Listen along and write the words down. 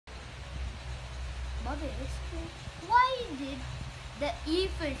what is, why did the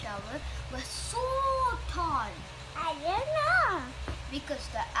Eiffel Tower was so tall? I don't know. Because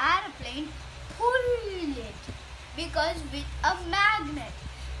the airplane pulled it. Because with a magnet.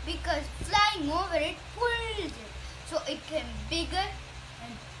 Because flying over it pulls it. So it came bigger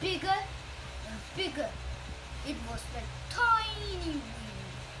and bigger and bigger. It was like tiny wheel.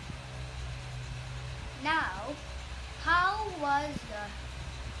 Now, how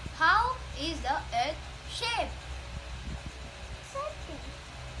is the earth shaped? Something.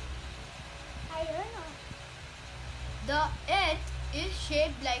 I don't know. The earth is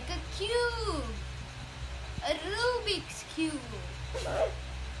shaped like a cube. A Rubik's cube.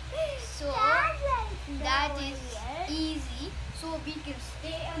 So that is easy. So we can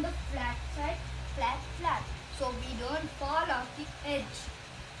stay on the flat side, flat. So we don't fall off the edge.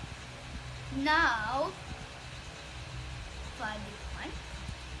 Now, for this one.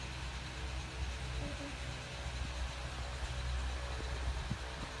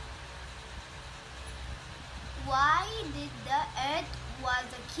 Why did the earth was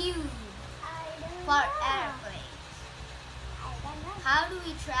a cube? For airplanes. I don't know. How do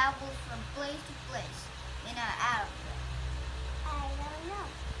we travel from place to place in an airplane? I don't know.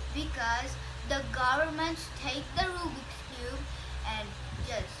 Because the governments take the Rubik's Cube and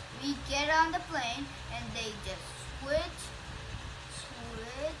we get on the plane and they just switch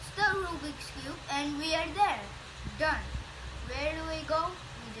the Rubik's Cube and we are there. Done. Where do we go?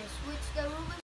 We just switch the Rubik's